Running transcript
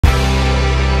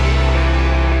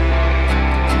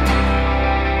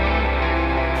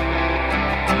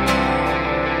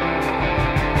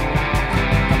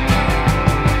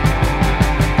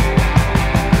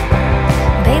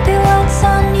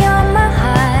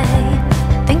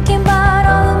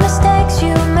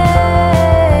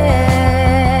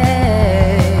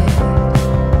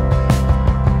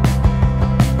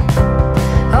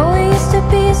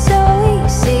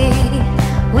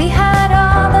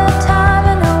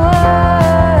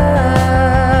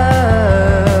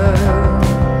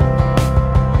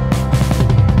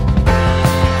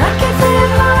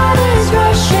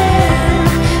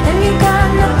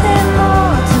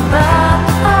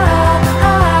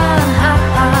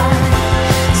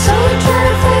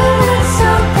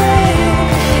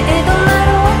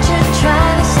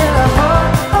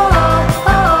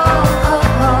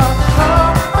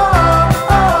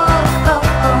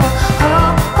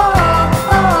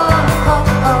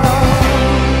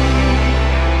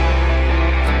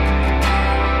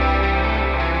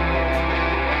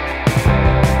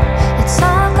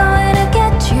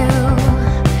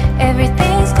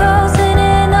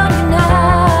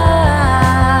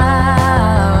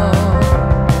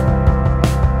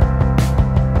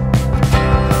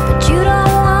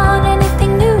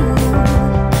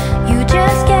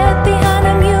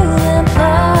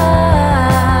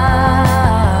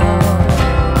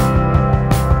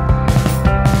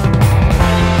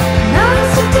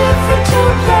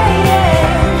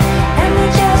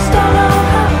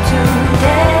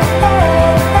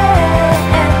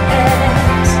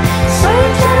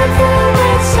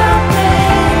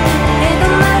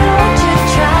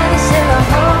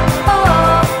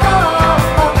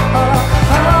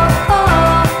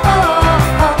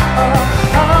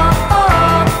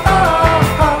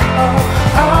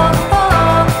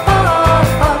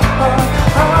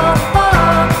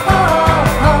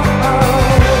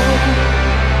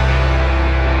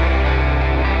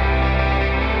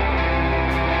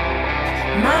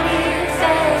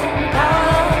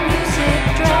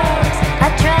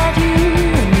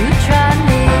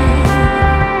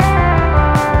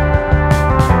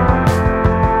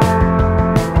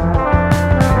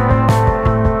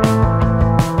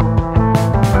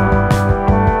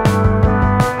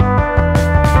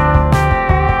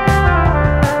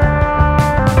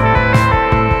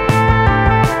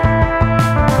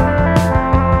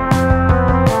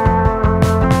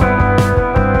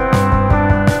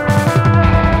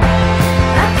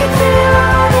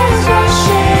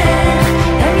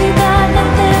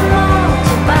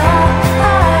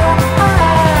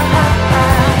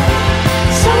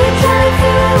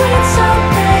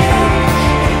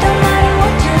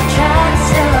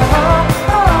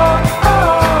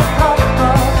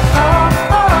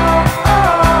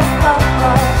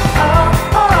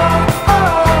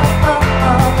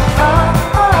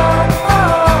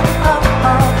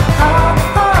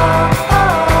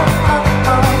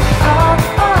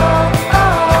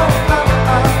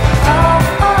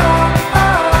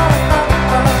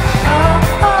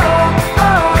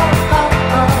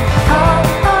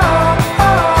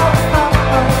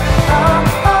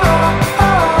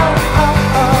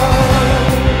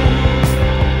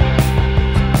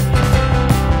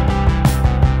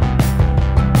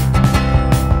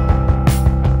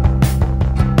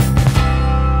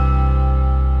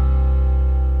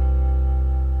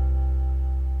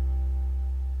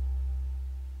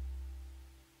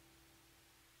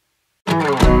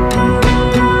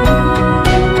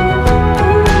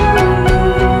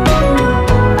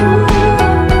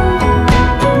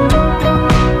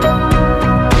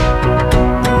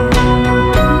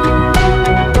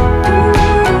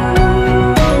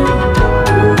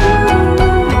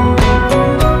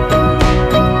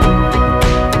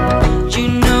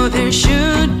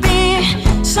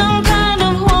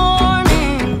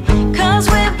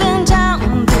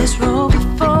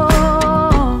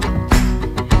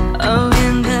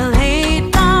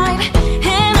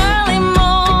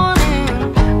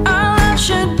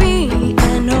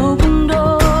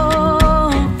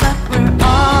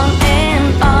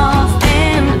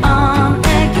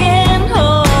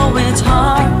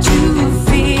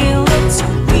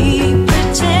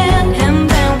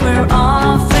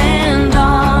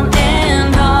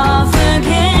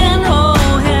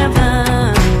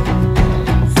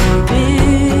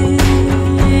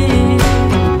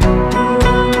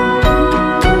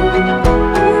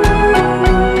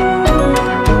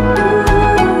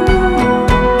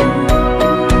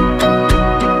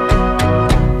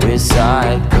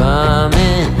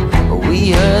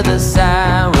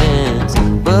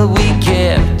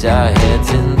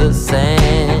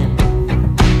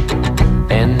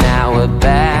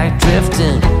back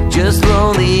drifting, just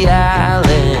lonely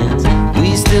islands.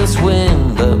 We still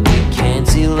swim, but we can't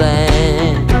see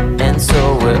land. And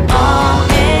so we're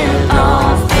on and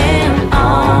off and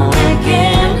on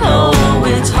again. Oh,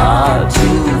 it's hard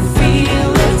to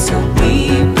feel it, so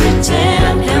we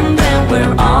pretend. And then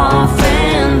we're off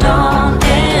and on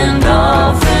and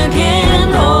off again.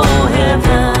 Oh,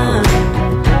 heaven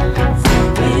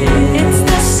forbid. It's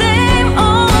the same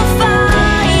old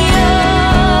fire,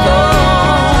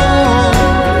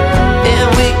 and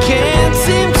we can't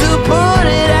seem to put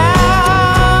it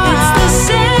out. It's the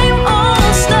same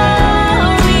old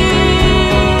story,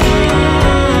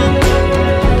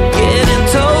 getting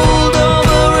told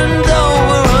over and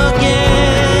over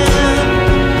again.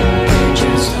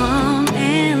 Just on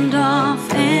and off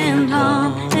again.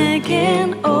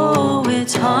 Oh,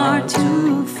 it's hard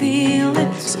to feel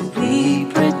it, so we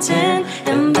pretend.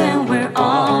 And then we're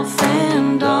off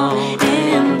and on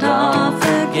and off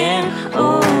again.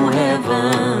 Oh,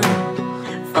 heaven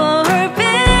forbid.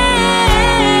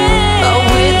 Oh,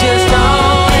 we're just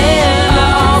on and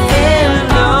off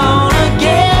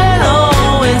again.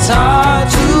 Oh, it's hard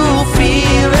to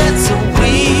feel it, so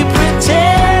we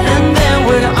pretend. And then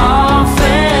we're off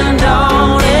and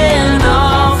on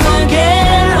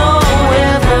again. Oh,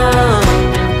 heaven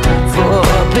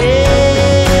forbid.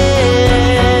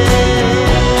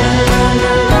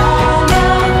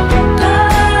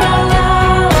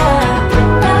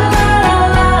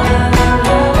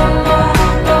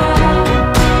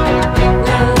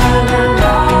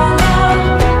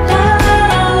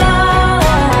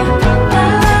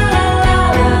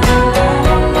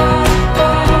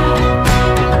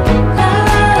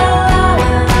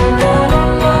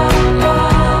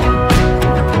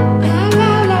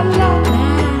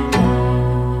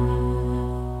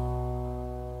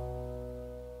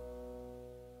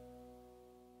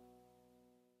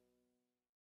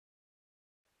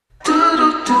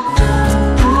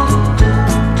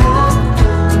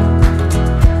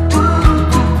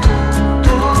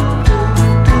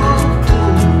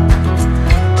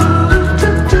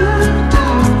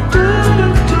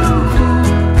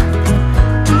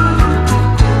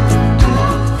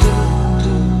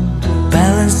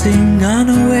 Balancing on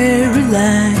a weary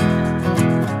line,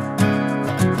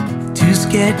 too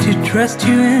scared to trust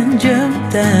you and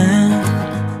jump down.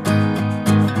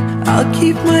 I'll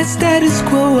keep my status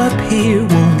quo up here,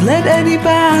 won't let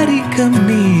anybody come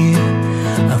near.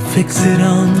 I'll fix it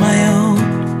on my own.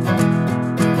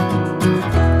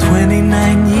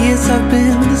 29 years I've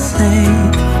been the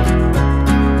same,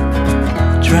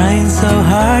 trying so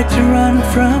hard to run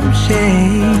from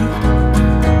shame.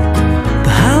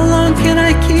 But how long can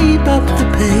I keep up the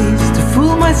pace? To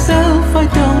fool myself I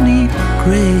don't need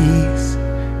grace.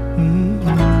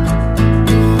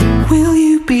 Will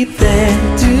you be there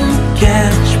to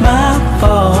catch my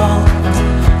fall?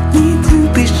 Need to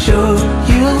be sure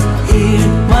you'll hear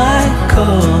my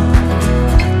call.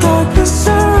 Darkness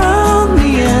around me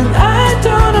and I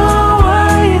don't know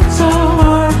why it's so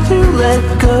hard to let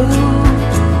go.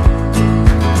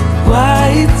 Why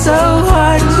it's so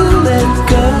hard to let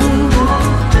go.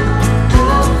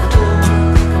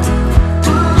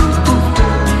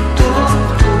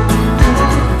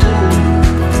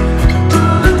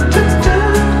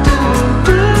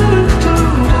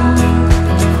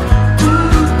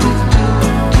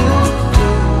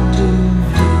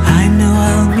 I know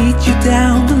I'll meet you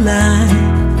down the line.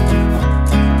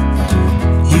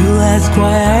 You'll ask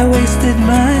why I wasted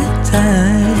my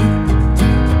time,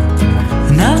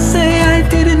 and I'll say I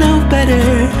didn't know better.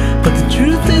 But the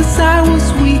truth is I was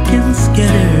weak and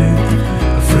scared,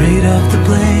 afraid of the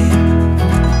blame.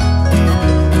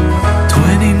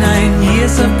 29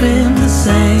 years I've been the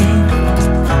same,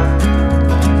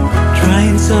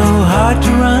 trying so hard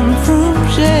to run from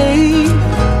shame.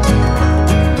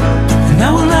 And I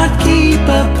will not keep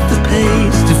up the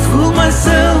pace. To fool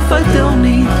myself I don't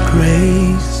need